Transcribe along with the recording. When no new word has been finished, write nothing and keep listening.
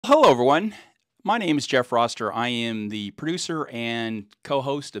Hello, everyone. My name is Jeff Roster. I am the producer and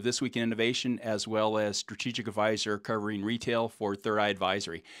co-host of This Week in Innovation, as well as strategic advisor covering retail for Third Eye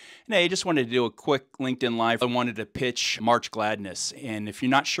Advisory. And I just wanted to do a quick LinkedIn Live. I wanted to pitch March Gladness. And if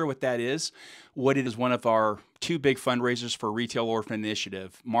you're not sure what it is one of our two big fundraisers for Retail Orphan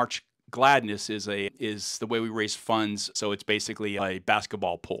Initiative. March Gladness is the way we raise funds. So it's basically a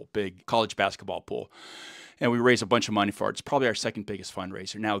basketball pool, big college basketball pool. And we raise a bunch of money for it. It's probably our second biggest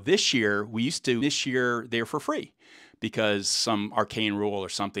fundraiser. Now, this year they're for free because some arcane rule or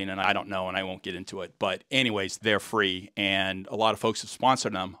something, and I don't know, and I won't get into it. But anyways, they're free, and a lot of folks have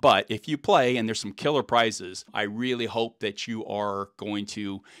sponsored them. But if you play, and there's some killer prizes, I really hope that you are going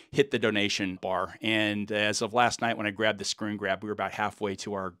to hit the donation bar. And as of last night when I grabbed the screen grab, we were about halfway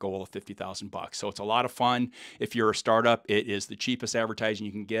to our goal of 50,000 bucks. So it's a lot of fun. If you're a startup, it is the cheapest advertising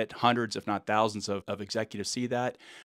you can get. Hundreds, if not thousands of executives see that.